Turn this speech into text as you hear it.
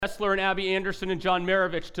Sessler and Abby Anderson and John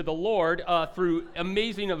Maravich to the Lord through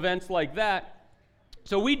amazing events like that.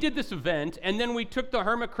 So we did this event, and then we took the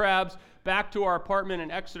hermit crabs back to our apartment in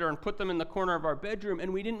Exeter and put them in the corner of our bedroom,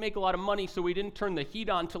 and we didn't make a lot of money, so we didn't turn the heat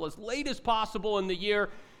on till as late as possible in the year.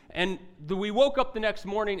 And we woke up the next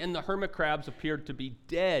morning, and the hermit crabs appeared to be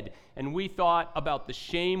dead. And we thought about the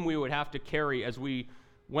shame we would have to carry as we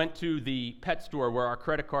went to the pet store where our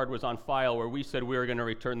credit card was on file, where we said we were going to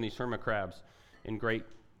return these hermit crabs in great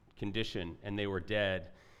condition, and they were dead.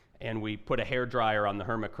 And we put a hairdryer on the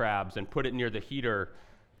hermit crabs and put it near the heater.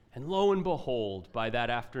 And lo and behold, by that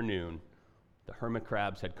afternoon, the hermit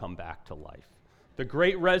crabs had come back to life. The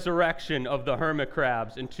great resurrection of the hermit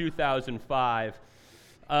crabs in 2005.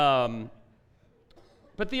 But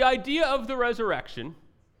the idea of the resurrection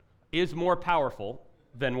is more powerful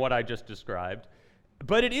than what I just described,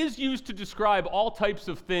 but it is used to describe all types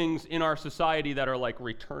of things in our society that are like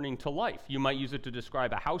returning to life. You might use it to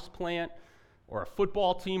describe a house plant or a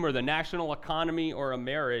football team or the national economy or a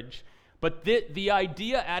marriage, but the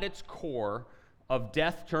idea at its core of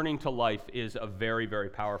death turning to life is a very, very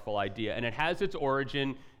powerful idea, and it has its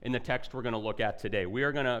origin in the text we're going to look at today. We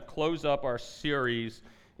are going to close up our series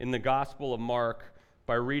in the Gospel of Mark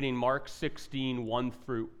by reading Mark 16, 1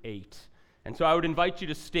 through 8. And so I would invite you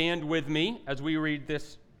to stand with me as we read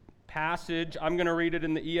this passage. I'm going to read it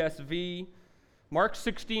in the ESV. Mark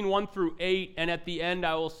 16, 1 through 8, and at the end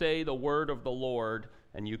I will say the word of the Lord,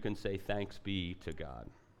 and you can say thanks be to God.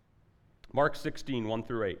 Mark 16, 1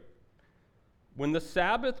 through 8. When the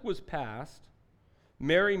Sabbath was past,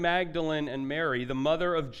 Mary Magdalene and Mary, the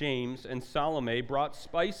mother of James, and Salome brought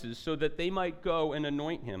spices so that they might go and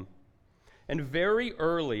anoint him. And very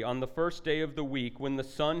early on the first day of the week, when the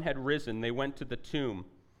sun had risen, they went to the tomb.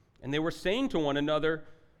 And they were saying to one another,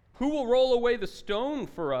 "Who will roll away the stone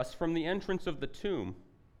for us from the entrance of the tomb?"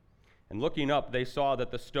 And looking up, they saw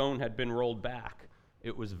that the stone had been rolled back.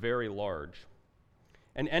 It was very large.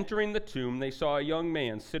 And entering the tomb, they saw a young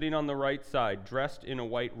man sitting on the right side, dressed in a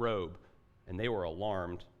white robe. And they were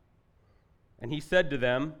alarmed. And he said to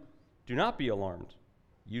them, "Do not be alarmed.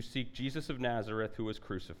 You seek Jesus of Nazareth, who was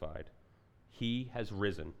crucified. He has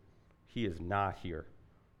risen. He is not here.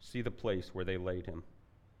 See the place where they laid him.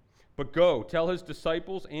 But go, tell his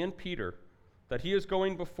disciples and Peter that he is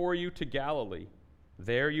going before you to Galilee.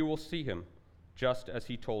 There you will see him, just as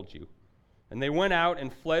he told you." And they went out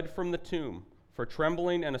and fled from the tomb, for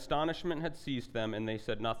trembling and astonishment had seized them, and they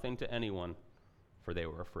said nothing to anyone, for they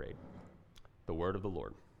were afraid. The word of the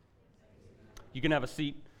Lord. You can have a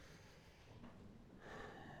seat.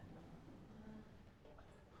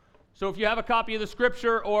 So if you have a copy of the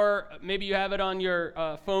scripture, or maybe you have it on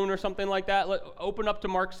your phone or something like that, open up to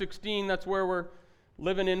Mark 16. That's where we're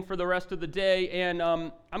living in for the rest of the day. And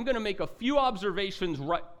I'm going to make a few observations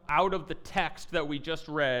right out of the text that we just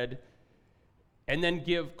read, and then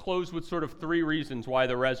close with sort of three reasons why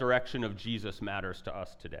the resurrection of Jesus matters to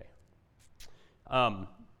us today.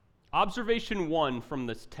 Observation one from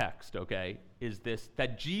this text, okay, is this,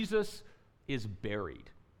 that Jesus is buried.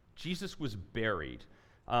 Jesus was buried.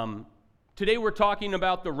 Today we're talking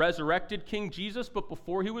about the resurrected King Jesus, but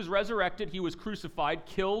before he was resurrected, he was crucified,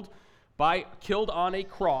 killed on a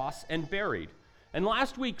cross, and buried. And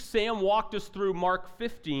last week, Sam walked us through Mark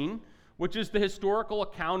 15, which is the historical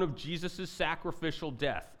account of Jesus' sacrificial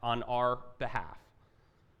death on our behalf.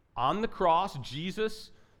 On the cross,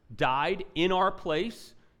 Jesus died in our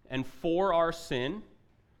place and for our sin.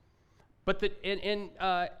 But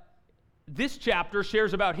this chapter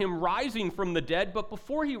shares about him rising from the dead, but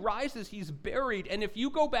before he rises, he's buried. And if you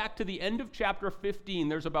go back to the end of chapter 15,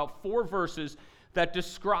 there's about 4 verses that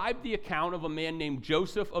describe the account of a man named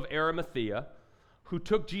Joseph of Arimathea, who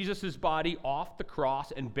took Jesus' body off the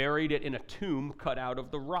cross and buried it in a tomb cut out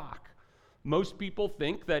of the rock. Most people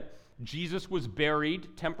think that Jesus was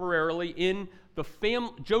buried temporarily in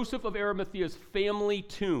Joseph of Arimathea's family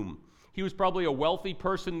tomb. He was probably a wealthy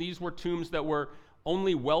person. These were tombs that were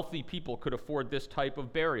only wealthy people could afford this type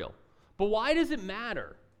of burial. But why does it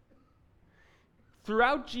matter?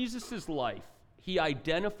 Throughout Jesus' life, he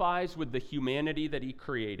identifies with the humanity that he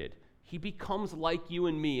created. He becomes like you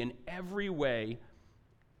and me in every way,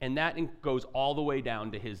 and that goes all the way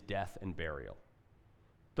down to his death and burial.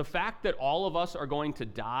 The fact that all of us are going to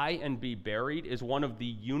die and be buried is one of the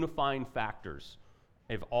unifying factors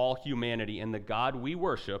of all humanity, and the God we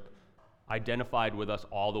worship identified with us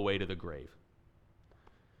all the way to the grave.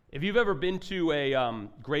 If you've ever been to a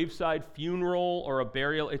graveside funeral or a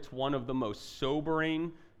burial, it's one of the most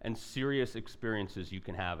sobering and serious experiences you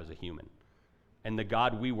can have as a human. And the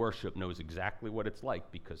God we worship knows exactly what it's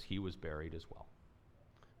like because he was buried as well.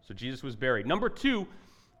 So Jesus was buried. Number 2,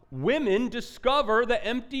 women discover the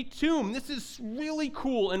empty tomb. This is really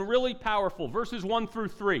cool and really powerful. Verses 1 through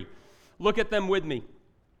 3. Look at them with me.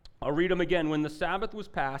 I'll read them again. When the Sabbath was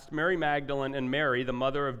past, Mary Magdalene and Mary, the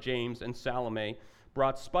mother of James, and Salome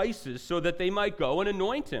brought spices so that they might go and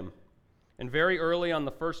anoint him. And very early on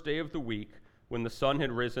the first day of the week, when the sun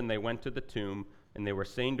had risen, they went to the tomb, and they were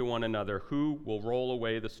saying to one another, "Who will roll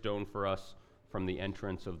away the stone for us from the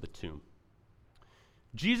entrance of the tomb?"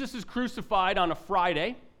 Jesus is crucified on a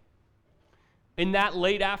Friday. In that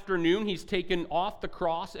late afternoon, he's taken off the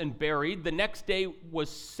cross and buried. The next day was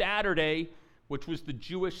Saturday, which was the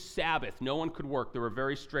Jewish Sabbath. No one could work. There were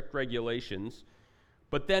very strict regulations.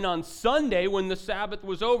 But then on Sunday, when the Sabbath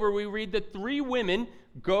was over, we read that 3 women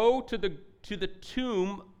go to the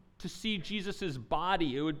tomb to see Jesus'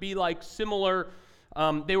 body. It would be like similar,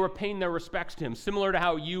 they were paying their respects to him, similar to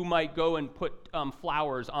how you might go and put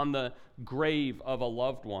flowers on the grave of a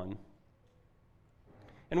loved one.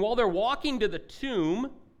 And while they're walking to the tomb,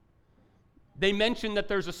 they mention that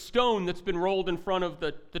there's a stone that's been rolled in front of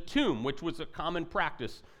the tomb, which was a common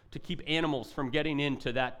practice to keep animals from getting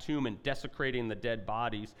into that tomb and desecrating the dead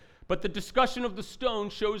bodies. But the discussion of the stone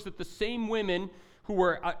shows that the same women who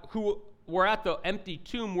were at the empty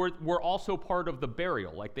tomb were also part of the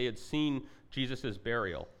burial, like they had seen Jesus'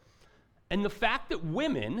 burial. And the fact that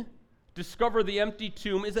women discover the empty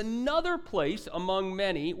tomb is another place among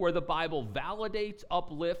many where the Bible validates,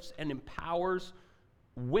 uplifts, and empowers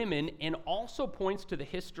women, and also points to the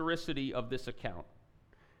historicity of this account.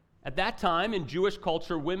 At that time, in Jewish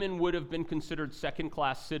culture, women would have been considered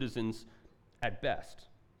second-class citizens at best.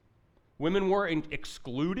 Women were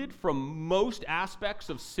excluded from most aspects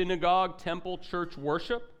of synagogue, temple, church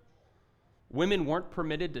worship. Women weren't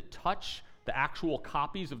permitted to touch the actual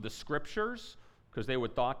copies of the scriptures because they were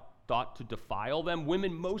thought to defile them.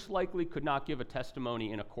 Women most likely could not give a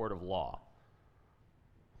testimony in a court of law.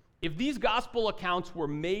 If these gospel accounts were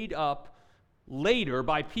made up later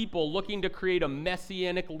by people looking to create a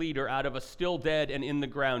messianic leader out of a still dead and in the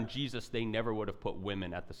ground Jesus, they never would have put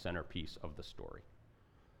women at the centerpiece of the story.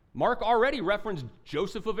 Mark already referenced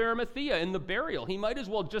Joseph of Arimathea in the burial. He might as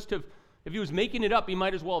well just have, if he was making it up, he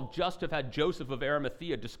might as well have just have had Joseph of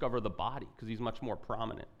Arimathea discover the body because he's much more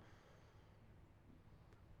prominent.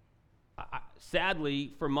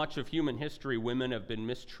 Sadly, for much of human history, women have been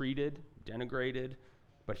mistreated, denigrated,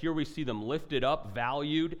 but here we see them lifted up,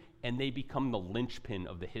 valued, and they become the linchpin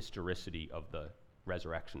of the historicity of the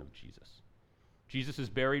resurrection of Jesus. Jesus is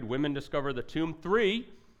buried. Women discover the tomb. 3,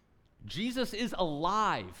 Jesus is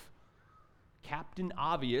alive. Captain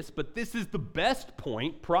Obvious, but this is the best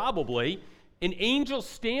point, probably. An angel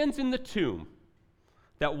stands in the tomb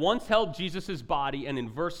that once held Jesus' body, and in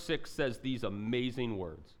verse 6 says these amazing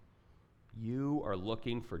words: "You are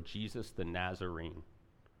looking for Jesus the Nazarene,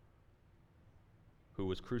 who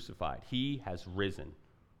was crucified. He has risen.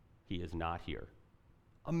 He is not here."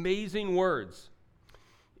 Amazing words.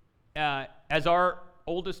 As our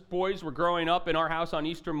oldest boys were growing up in our house on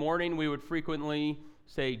Easter morning, we would frequently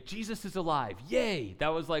say, "Jesus is alive. Yay!" That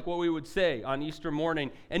was like what we would say on Easter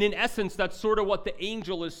morning. And in essence, that's sort of what the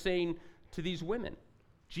angel is saying to these women.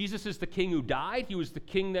 Jesus is the king who died. He was the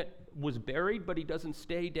king that was buried, but he doesn't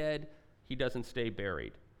stay dead. He doesn't stay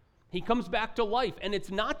buried. He comes back to life, and it's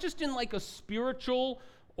not just in like a spiritual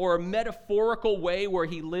or a metaphorical way where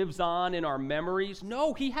he lives on in our memories.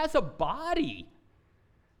 No, he has a body.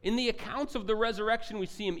 In the accounts of the resurrection, we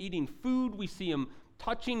see him eating food, we see him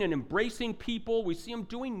touching and embracing people, we see him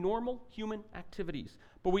doing normal human activities.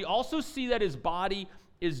 But we also see that his body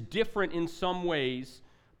is different in some ways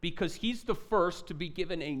because he's the first to be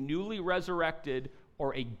given a newly resurrected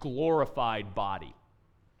or a glorified body.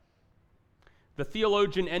 The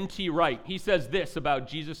theologian N.T. Wright, he says this about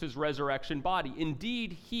Jesus' resurrection body: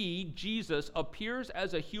 "Indeed, he, Jesus, appears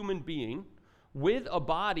as a human being with a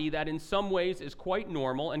body that in some ways is quite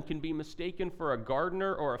normal and can be mistaken for a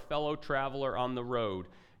gardener or a fellow traveler on the road.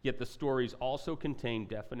 Yet the stories also contain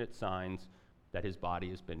definite signs that his body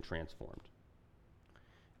has been transformed."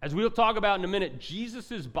 As we'll talk about in a minute,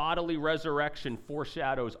 Jesus' bodily resurrection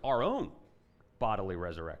foreshadows our own bodily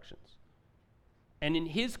resurrections. And in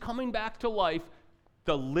his coming back to life,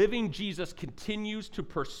 the living Jesus continues to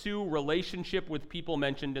pursue relationship with people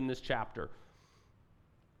mentioned in this chapter.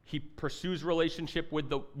 He pursues relationship with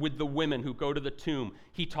the women who go to the tomb.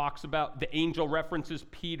 He talks about, the angel references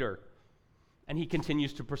Peter, and he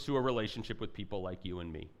continues to pursue a relationship with people like you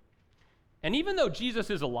and me. And even though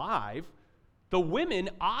Jesus is alive, the women,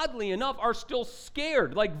 oddly enough, are still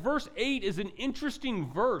scared. Like verse 8 is an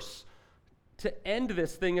interesting verse to end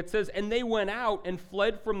this thing. It says, "And they went out and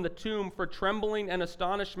fled from the tomb, for trembling and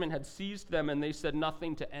astonishment had seized them, and they said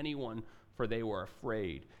nothing to anyone, for they were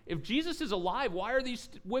afraid. If Jesus is alive, why are these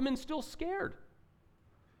women still scared?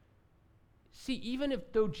 See, even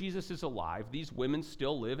though Jesus is alive, these women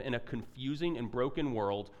still live in a confusing and broken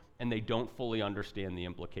world, and they don't fully understand the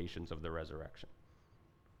implications of the resurrection.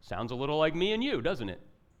 Sounds a little like me and you, doesn't it?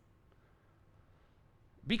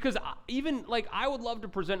 Because I would love to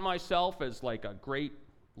present myself as like a great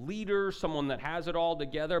leader, someone that has it all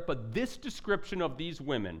together, but this description of these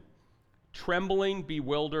women, trembling,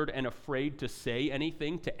 bewildered, and afraid to say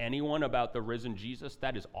anything to anyone about the risen Jesus,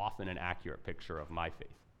 that is often an accurate picture of my faith.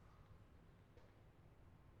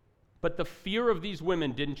 But the fear of these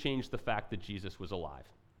women didn't change the fact that Jesus was alive.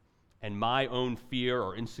 And my own fear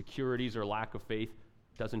or insecurities or lack of faith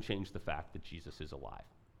doesn't change the fact that Jesus is alive.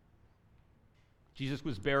 Jesus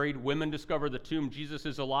was buried. Women discover the tomb. Jesus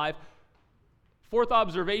is alive. Fourth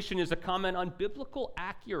observation is a comment on biblical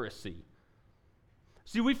accuracy.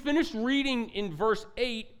 See, we finished reading in verse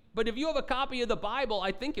 8, but if you have a copy of the Bible,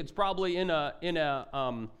 I think it's probably in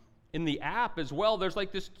the app as well. There's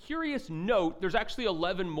like this curious note. There's actually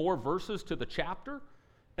 11 more verses to the chapter,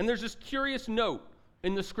 and there's this curious note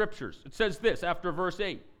in the scriptures. It says this after verse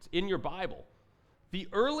 8. It's in your Bible. The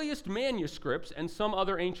earliest manuscripts and some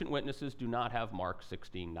other ancient witnesses do not have Mark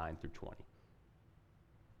 16, 9 through 20.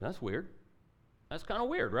 That's weird. That's kind of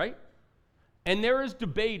weird, right? And there is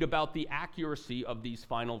debate about the accuracy of these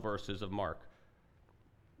final verses of Mark.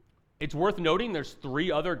 It's worth noting there's 3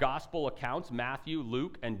 other gospel accounts, Matthew,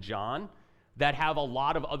 Luke, and John, that have a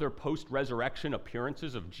lot of other post-resurrection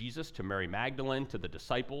appearances of Jesus to Mary Magdalene, to the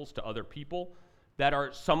disciples, to other people,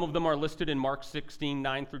 some of them are listed in Mark 16,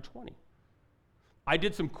 9 through 20. I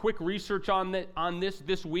did some quick research on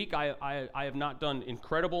this week. I have not done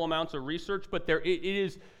incredible amounts of research, but it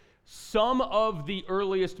is some of the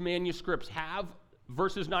earliest manuscripts have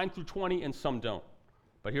verses 9 through 20 and some don't.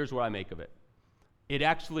 But here's what I make of it. It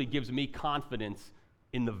actually gives me confidence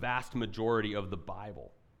in the vast majority of the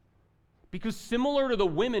Bible. Because similar to the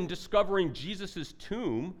women discovering Jesus'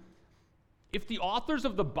 tomb, if the authors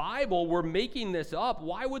of the Bible were making this up,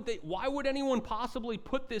 why would anyone possibly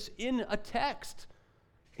put this in a text?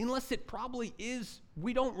 Unless it probably is,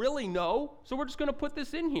 we don't really know, so we're just going to put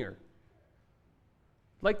this in here.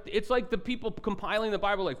 It's like the people compiling the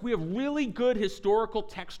Bible, like, we have really good historical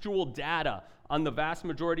textual data on the vast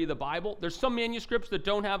majority of the Bible. There's some manuscripts that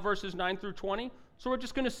don't have verses 9 through 20, so we're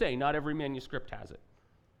just going to say not every manuscript has it.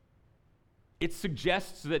 It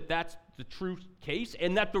suggests that that's the true case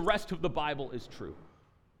and that the rest of the Bible is true,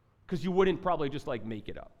 because you wouldn't probably just make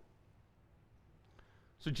it up.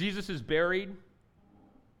 So Jesus is buried.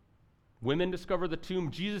 Women discover the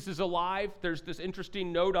tomb. Jesus is alive. There's this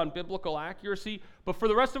interesting note on biblical accuracy. But for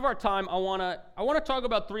the rest of our time, I want to talk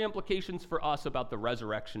about 3 implications for us about the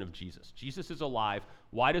resurrection of Jesus. Jesus is alive.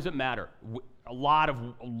 Why does it matter? A lot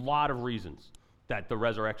of reasons that the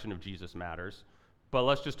resurrection of Jesus matters. But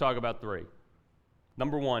let's just talk about 3.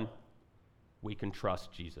 Number 1, we can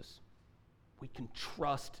trust Jesus. We can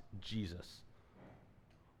trust Jesus.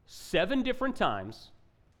 7 different times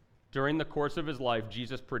during the course of his life,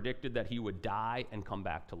 Jesus predicted that he would die and come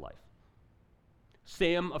back to life.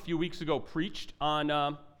 Sam, a few weeks ago, preached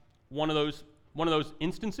on one of those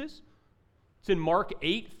instances. It's in Mark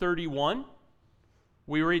 8:31.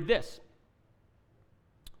 We read this.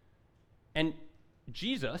 And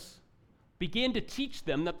Jesus began to teach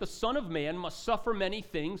them that the Son of Man must suffer many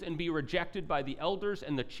things and be rejected by the elders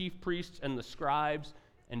and the chief priests and the scribes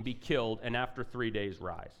and be killed, and after 3 days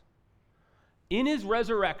rise. In his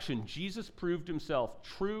resurrection, Jesus proved himself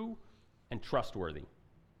true and trustworthy.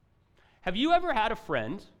 Have you ever had a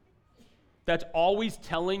friend that's always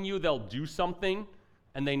telling you they'll do something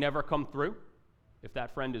and they never come through? If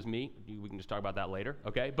that friend is me, we can just talk about that later,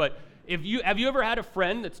 okay? But have you ever had a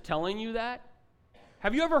friend that's telling you that?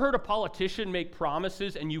 Have you ever heard a politician make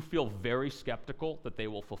promises and you feel very skeptical that they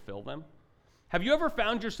will fulfill them? Have you ever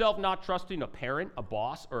found yourself not trusting a parent, a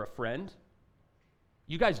boss, or a friend?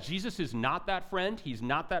 You guys, Jesus is not that friend. He's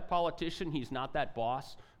not that politician. He's not that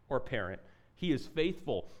boss or parent. He is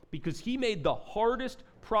faithful because he made the hardest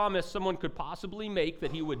promise someone could possibly make,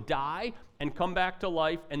 that he would die and come back to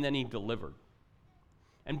life, and then he delivered.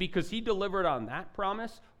 And because he delivered on that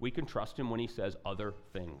promise, we can trust him when he says other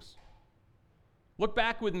things. Look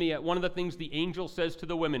back with me at one of the things the angel says to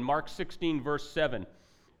the women. Mark 16, verse 7.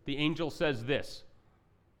 The angel says this,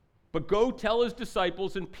 "But go tell his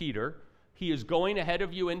disciples and Peter, he is going ahead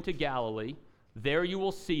of you into Galilee. There you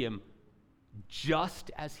will see him,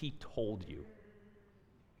 just as he told you."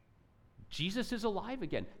 Jesus is alive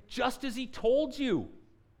again, just as he told you.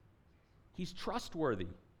 He's trustworthy.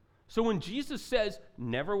 So when Jesus says,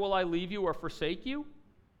 "Never will I leave you or forsake you,"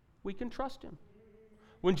 we can trust him.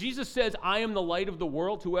 When Jesus says, I am the light of the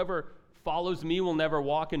world, whoever follows me will never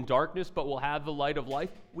walk in darkness, but will have the light of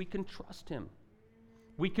life, we can trust him.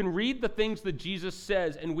 We can read the things that Jesus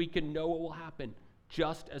says, and we can know what will happen,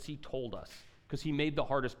 just as he told us, because he made the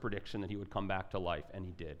hardest prediction that he would come back to life, and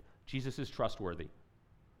he did. Jesus is trustworthy.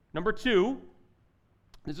 Number two,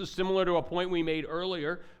 this is similar to a point we made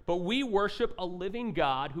earlier, but we worship a living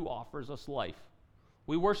God who offers us life.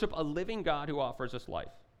 We worship a living God who offers us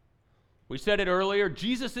life. We said it earlier,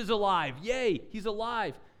 Jesus is alive. Yay, he's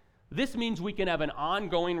alive. This means we can have an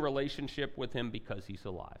ongoing relationship with him because he's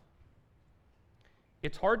alive.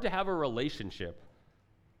 It's hard to have a relationship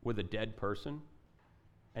with a dead person,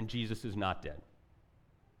 and Jesus is not dead.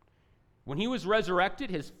 When he was resurrected,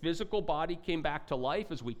 his physical body came back to life.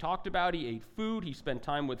 As we talked about, he ate food, he spent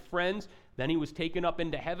time with friends. Then he was taken up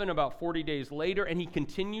into heaven about 40 days later, and he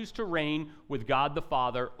continues to reign with God the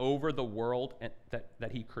Father over the world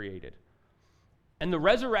that he created. And the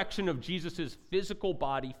resurrection of Jesus' physical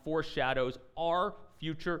body foreshadows our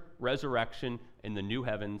future resurrection in the new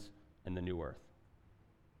heavens and the new earth.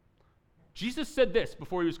 Jesus said this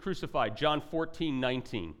before he was crucified, John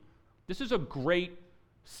 14:19. This is a great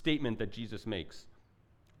statement that Jesus makes.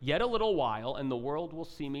 Yet a little while, and the world will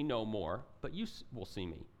see me no more, but you will see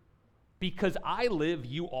me. Because I live,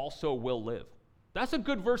 you also will live. That's a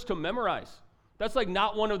good verse to memorize. That's like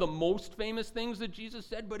not one of the most famous things that Jesus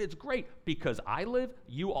said, but it's great. Because I live,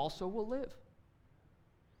 you also will live.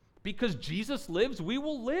 Because Jesus lives, we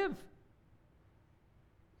will live.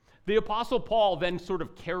 The Apostle Paul then sort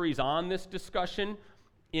of carries on this discussion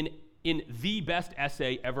in the best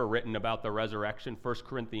essay ever written about the resurrection, 1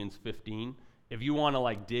 Corinthians 15. If you want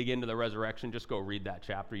to dig into the resurrection, just go read that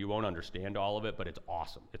chapter. You won't understand all of it, but it's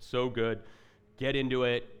awesome. It's so good. Get into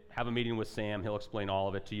it. Have a meeting with Sam. He'll explain all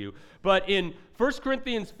of it to you. But in 1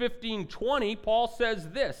 Corinthians 15:20, Paul says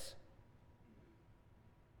this.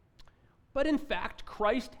 But in fact,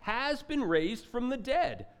 Christ has been raised from the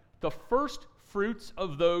dead, the first fruits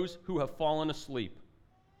of those who have fallen asleep.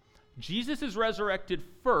 Jesus is resurrected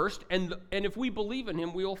first, and if we believe in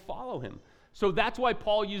him, we will follow him. So that's why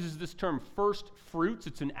Paul uses this term first fruits.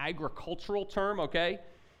 It's an agricultural term, okay?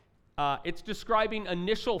 It's describing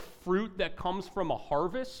initial fruit that comes from a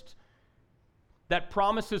harvest that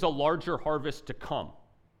promises a larger harvest to come.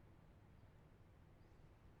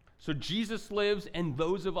 So Jesus lives, and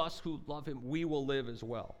those of us who love him, we will live as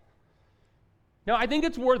well. Now, I think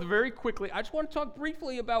it's worth very quickly, I just want to talk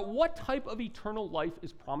briefly about what type of eternal life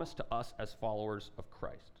is promised to us as followers of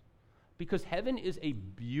Christ. Because heaven is a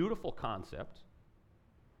beautiful concept,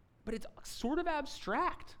 but it's sort of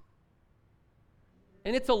abstract.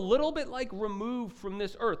 And it's a little bit removed from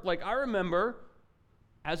this earth. I remember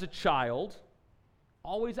as a child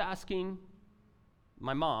always asking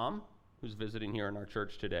my mom, who's visiting here in our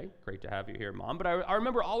church today, great to have you here, Mom, but I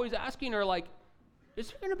remember always asking her, is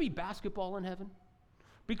there going to be basketball in heaven?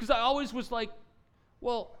 Because I always was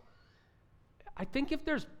well, I think if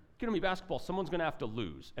there's going to be basketball, someone's going to have to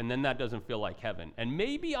lose, and then that doesn't feel like heaven. And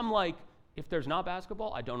maybe I'm if there's not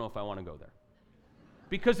basketball, I don't know if I want to go there.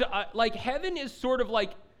 Because heaven is sort of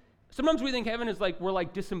sometimes we think heaven is we're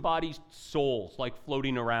disembodied souls,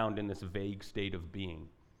 floating around in this vague state of being.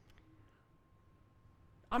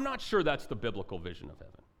 I'm not sure that's the biblical vision of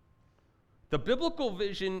heaven. The biblical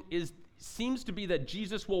vision seems to be that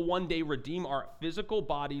Jesus will one day redeem our physical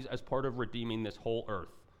bodies as part of redeeming this whole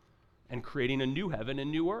earth and creating a new heaven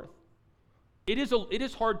and new earth. It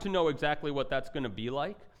is hard to know exactly what that's going to be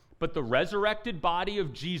like, but the resurrected body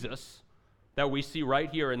of Jesus that we see right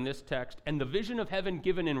here in this text and the vision of heaven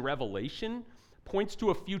given in Revelation points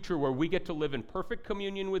to a future where we get to live in perfect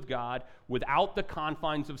communion with God without the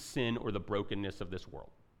confines of sin or the brokenness of this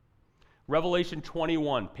world. Revelation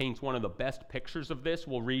 21 paints one of the best pictures of this.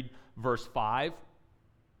 We'll read verse 5,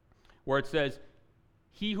 where it says,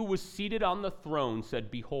 "He who was seated on the throne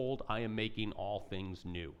said, 'Behold, I am making all things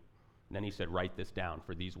new.'" And then he said, "Write this down,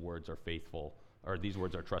 for these words are faithful, or these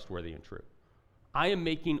words are trustworthy and true." I am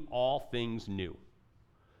making all things new.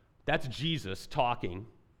 That's Jesus talking.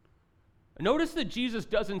 Notice that Jesus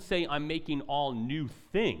doesn't say, "I'm making all new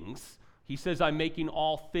things." He says, "I'm making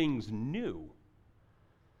all things new."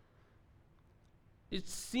 It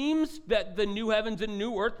seems that the new heavens and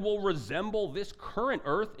new earth will resemble this current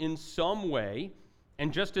earth in some way,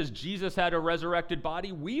 and just as Jesus had a resurrected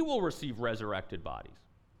body, we will receive resurrected bodies.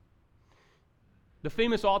 The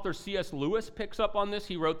famous author C.S. Lewis picks up on this.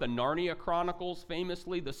 He wrote the Narnia Chronicles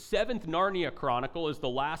famously. The 7th Narnia Chronicle is the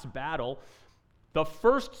last battle. The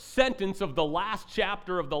first sentence of the last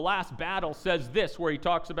chapter of the last battle says this, where he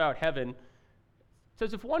talks about heaven. It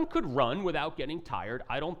says, "If one could run without getting tired,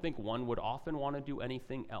 I don't think one would often want to do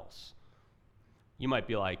anything else. You might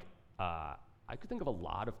be like, I could think of a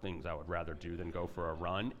lot of things I would rather do than go for a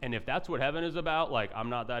run. And if that's what heaven is about, like, I'm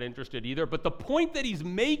not that interested either. But the point that he's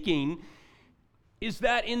making is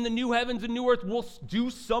that in the new heavens and new earth, we'll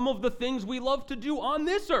do some of the things we love to do on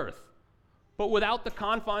this earth, but without the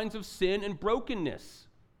confines of sin and brokenness.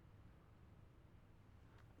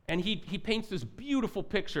 And he paints this beautiful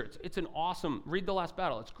picture. It's an awesome, read The Last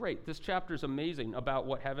Battle. It's great. This chapter is amazing about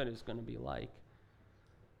what heaven is going to be like.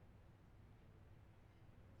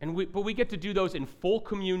 But we get to do those in full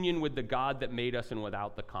communion with the God that made us and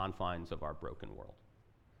without the confines of our broken world.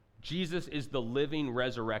 Jesus is the living,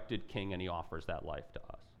 resurrected King, and he offers that life to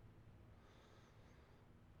us.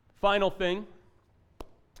 Final thing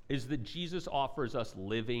is that Jesus offers us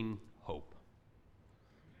living hope.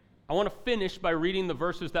 I want to finish by reading the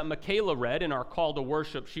verses that Michaela read in our call to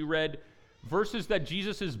worship. She read verses that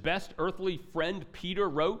Jesus' best earthly friend Peter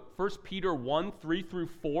wrote. 1 Peter 1, 3 through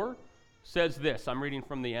 4 says this. I'm reading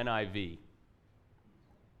from the NIV.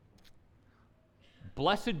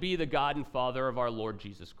 Blessed be the God and Father of our Lord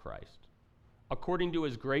Jesus Christ. According to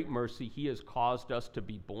his great mercy, he has caused us to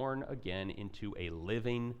be born again into a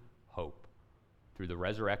living hope through the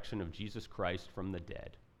resurrection of Jesus Christ from the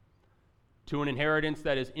dead, to an inheritance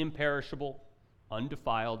that is imperishable,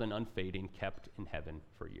 undefiled, and unfading, kept in heaven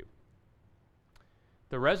for you.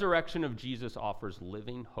 The resurrection of Jesus offers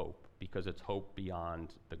living hope because it's hope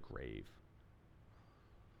beyond the grave.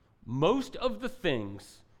 Most of the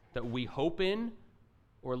things that we hope in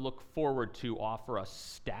or look forward to offer us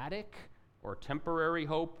static or temporary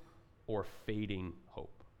hope or fading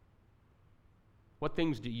hope. What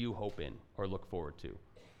things do you hope in or look forward to?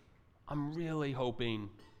 I'm really hoping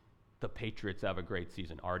the Patriots have a great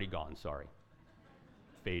season. Already gone, sorry.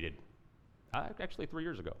 Faded. Actually 3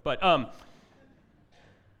 years ago. But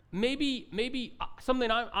maybe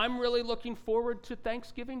something I'm really looking forward to,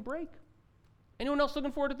 Thanksgiving break. Anyone else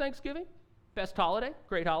looking forward to Thanksgiving? Best holiday,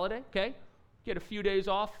 great holiday, okay? Get a few days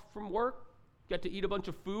off from work, get to eat a bunch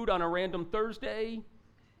of food on a random Thursday,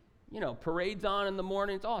 parades on in the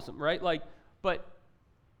morning, it's awesome, right? But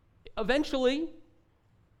eventually,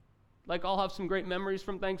 I'll have some great memories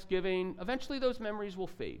from Thanksgiving. Eventually those memories will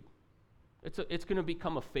fade. It's going to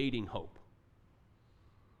become a fading hope.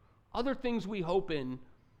 Other things we hope in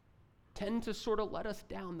tend to sort of let us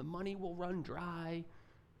down. The money will run dry.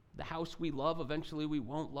 The house we love, eventually we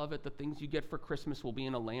won't love it. The things you get for Christmas will be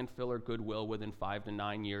in a landfill or Goodwill within 5 to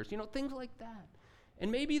 9 years. Things like that.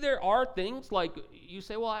 And maybe there are things like you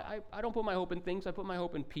say, well, I don't put my hope in things. I put my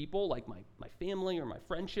hope in people, like my family or my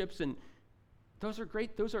friendships. And those are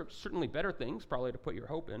great. Those are certainly better things probably to put your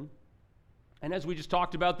hope in. And as we just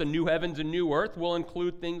talked about, the new heavens and new earth will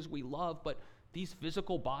include things we love, but these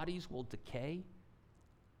physical bodies will decay.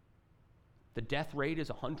 The death rate is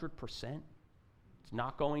 100%. It's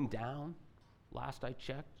not going down, last I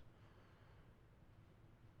checked.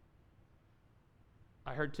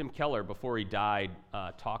 I heard Tim Keller, before he died,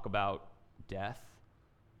 talk about death.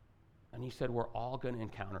 And he said, we're all going to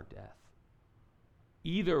encounter death.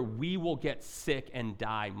 Either we will get sick and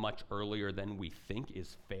die much earlier than we think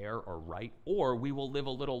is fair or right, or we will live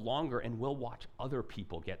a little longer and we'll watch other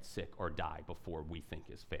people get sick or die before we think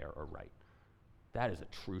is fair or right. That is a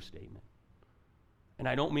true statement. And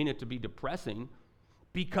I don't mean it to be depressing,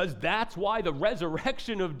 because that's why the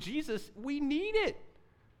resurrection of Jesus, we need it.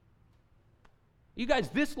 You guys,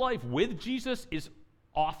 this life with Jesus is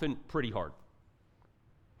often pretty hard.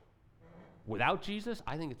 Without Jesus,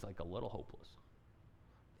 I think it's a little hopeless.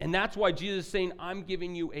 And that's why Jesus is saying, I'm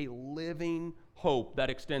giving you a living hope that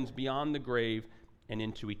extends beyond the grave and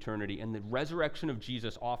into eternity. And the resurrection of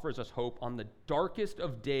Jesus offers us hope on the darkest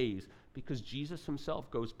of days, because Jesus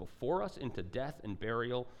himself goes before us into death and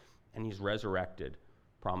burial, and he's resurrected,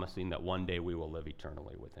 promising that one day we will live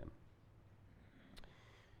eternally with him.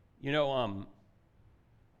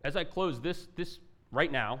 As I close this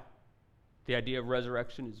right now, the idea of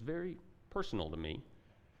resurrection is very personal to me,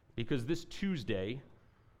 because this Tuesday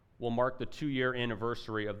will mark the 2-year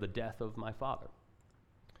anniversary of the death of my father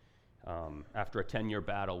after a 10-year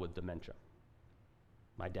battle with dementia.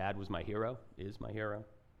 My dad was my hero, is my hero.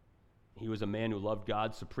 He was a man who loved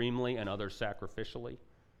God supremely and others sacrificially.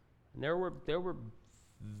 And there were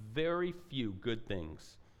very few good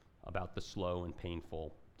things about the slow and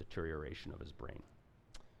painful deterioration of his brain.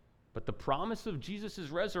 But the promise of Jesus'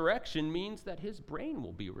 resurrection means that his brain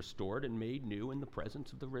will be restored and made new in the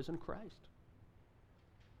presence of the risen Christ.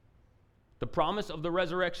 The promise of the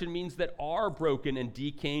resurrection means that our broken and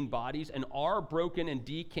decaying bodies and our broken and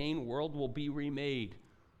decaying world will be remade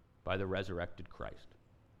by the resurrected Christ.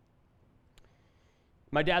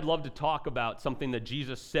 My dad loved to talk about something that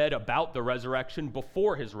Jesus said about the resurrection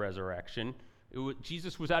before his resurrection.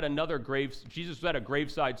 Jesus was at a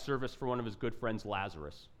graveside service for one of his good friends,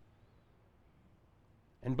 Lazarus.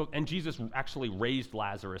 And Jesus actually raised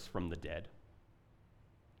Lazarus from the dead.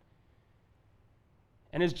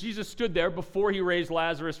 And as Jesus stood there before he raised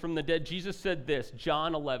Lazarus from the dead, Jesus said this,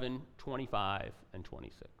 John 11:25 and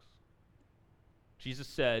 26. Jesus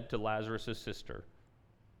said to Lazarus' sister,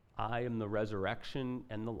 I am the resurrection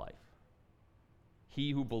and the life.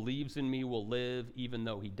 He who believes in me will live even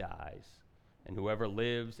though he dies, and whoever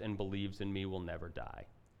lives and believes in me will never die.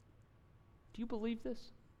 Do you believe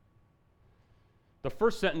this? The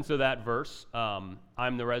first sentence of that verse,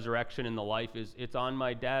 I'm the resurrection and the life, it's on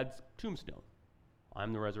my dad's tombstone.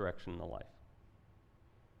 I'm the resurrection and the life.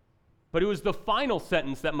 But it was the final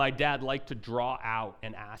sentence that my dad liked to draw out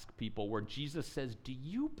and ask people, where Jesus says, do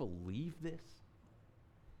you believe this?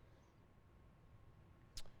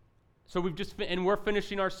 So we're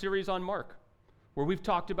finishing our series on Mark, where we've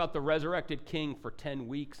talked about the resurrected king for 10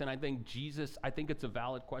 weeks, and I think it's a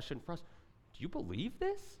valid question for us. Do you believe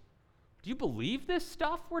this? Do you believe this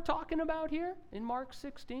stuff we're talking about here in Mark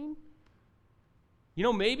 16? You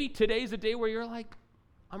know, maybe today's a day where you're like,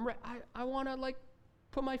 I want to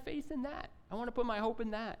put my faith in that. I want to put my hope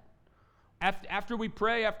in that. After we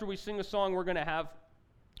pray, after we sing a song, we're going to have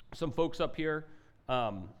some folks up here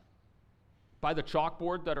by the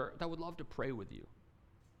chalkboard that would love to pray with you.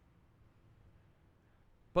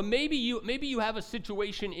 But maybe you have a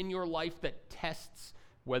situation in your life that tests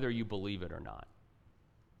whether you believe it or not.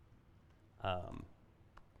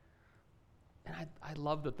 And I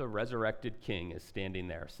love that the resurrected king is standing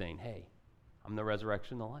there saying, hey, I'm the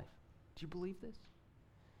resurrection and the life. Do you believe this?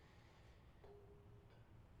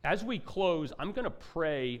 As we close, I'm going to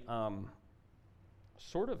pray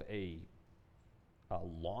sort of a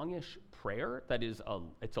longish prayer that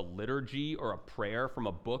it's a liturgy or a prayer from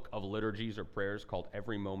a book of liturgies or prayers called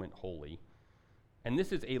Every Moment Holy. And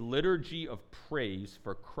this is a liturgy of praise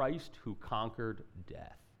for Christ who conquered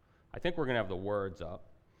death. I think we're going to have the words up.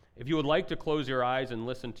 If you would like to close your eyes and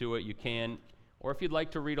listen to it, you can. Or if you'd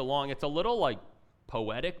like to read along, it's a little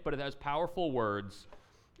poetic, but it has powerful words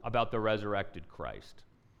about the resurrected Christ.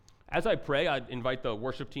 As I pray, I'd invite the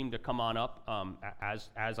worship team to come on up as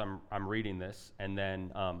I'm reading this, and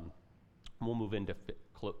then we'll move into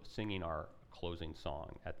singing our closing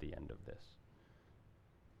song at the end of this.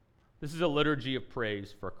 This is a liturgy of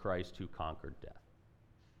praise for Christ who conquered death.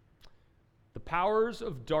 The powers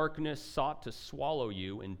of darkness sought to swallow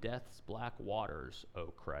you in death's black waters, O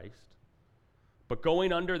Christ. But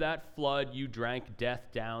going under that flood, you drank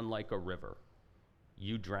death down like a river.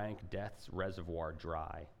 You drank death's reservoir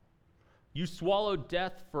dry. You swallowed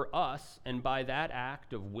death for us, and by that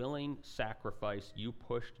act of willing sacrifice, you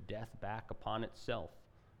pushed death back upon itself,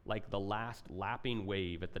 like the last lapping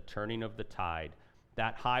wave at the turning of the tide,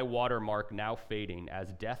 that high water mark now fading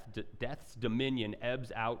as death's dominion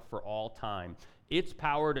ebbs out for all time, its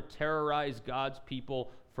power to terrorize God's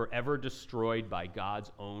people forever destroyed by God's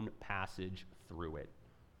own passage through it.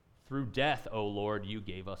 Through death, O Lord, you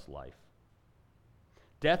gave us life.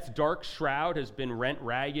 Death's dark shroud has been rent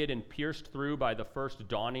ragged and pierced through by the first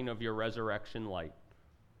dawning of your resurrection light.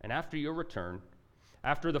 And after your return,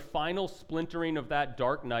 after the final splintering of that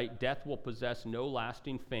dark night, death will possess no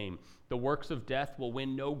lasting fame. The works of death will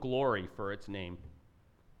win no glory for its name.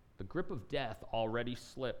 The grip of death already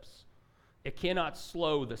slips. It cannot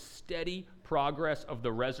slow the steady progress of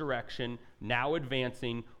the resurrection, now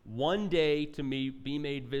advancing, one day to be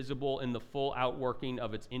made visible in the full outworking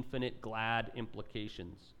of its infinite glad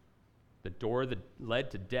implications. The door that led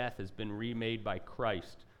to death has been remade by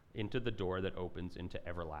Christ into the door that opens into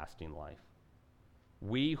everlasting life.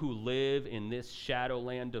 We who live in this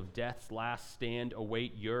shadowland of death's last stand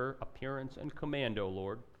await your appearance and command, O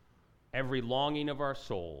Lord. Every longing of our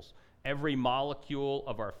souls, every molecule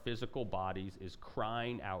of our physical bodies is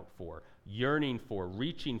crying out for, yearning for,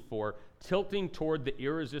 reaching for, tilting toward the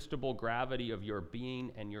irresistible gravity of your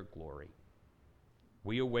being and your glory.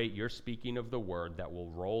 We await your speaking of the word that will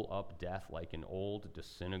roll up death like an old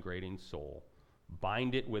disintegrating soul,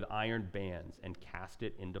 bind it with iron bands, and cast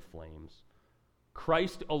it into flames.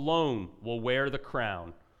 Christ alone will wear the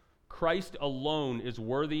crown. Christ alone is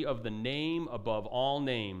worthy of the name above all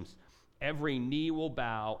names. Every knee will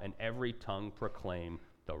bow and every tongue proclaim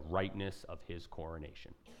the rightness of his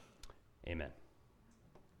coronation. Amen.